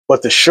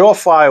But the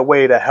surefire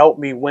way to help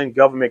me win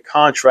government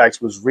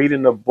contracts was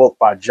reading a book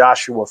by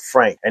Joshua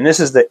Frank. And this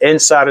is the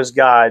Insider's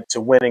Guide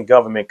to Winning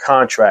Government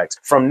Contracts.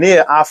 From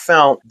there, I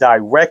found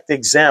direct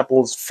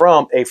examples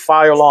from a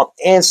fire alarm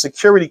and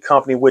security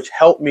company, which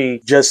helped me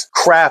just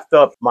craft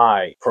up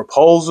my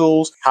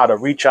proposals, how to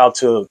reach out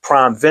to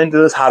prime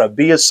vendors, how to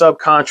be a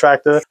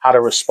subcontractor, how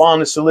to respond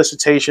to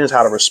solicitations,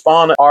 how to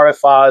respond to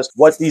RFIs,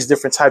 what these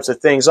different types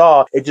of things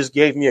are. It just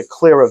gave me a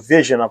clearer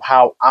vision of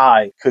how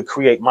I could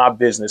create my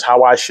business,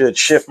 how I should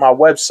shift my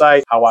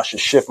website, how I should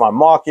shift my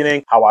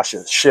marketing, how I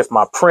should shift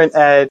my print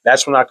ad.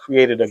 That's when I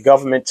created a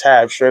government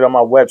tab straight on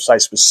my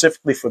website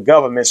specifically for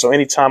government. So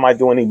anytime I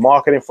do any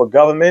marketing for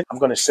government, I'm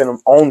going to send them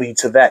only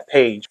to that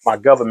page, my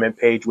government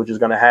page, which is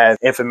going to have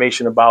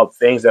information about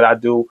things that I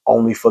do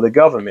only for the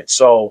government.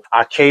 So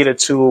I cater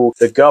to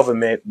the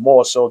government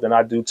more so than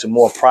I do to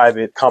more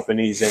private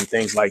companies and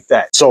things like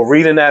that. So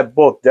reading that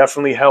book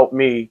definitely helped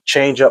me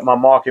change up my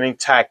marketing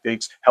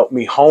tactics, helped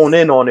me hone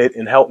in on it,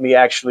 and helped me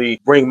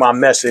actually bring my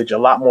message a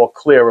lot more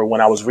clearer when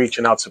I was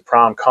reaching out to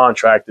prime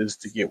contractors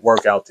to get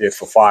work out there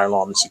for fire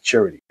alarm and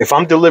security. If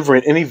I'm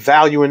delivering any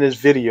value in this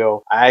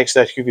video, I ask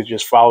that you could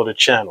just follow the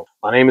channel.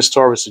 My name is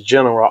Taurus the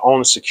General. I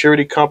own a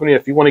security company.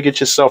 If you want to get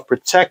yourself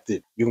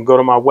protected, you can go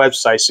to my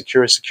website,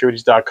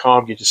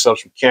 securisecurities.com, get yourself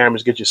some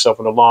cameras, get yourself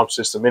an alarm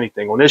system,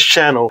 anything. On this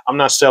channel, I'm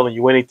not selling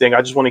you anything.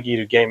 I just want to give you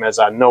the game as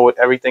I know it,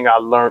 everything I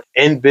learned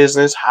in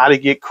business, how to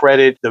get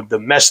credit, the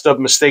messed up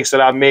mistakes that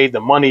I made, the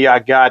money I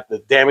got, the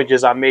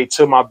damages I made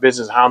to my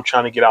business, how I'm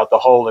trying to get out the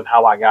hole and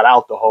how I got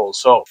out the hole.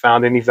 So,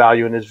 found any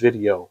value in this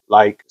video,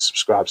 like,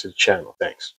 subscribe to the channel. Thanks.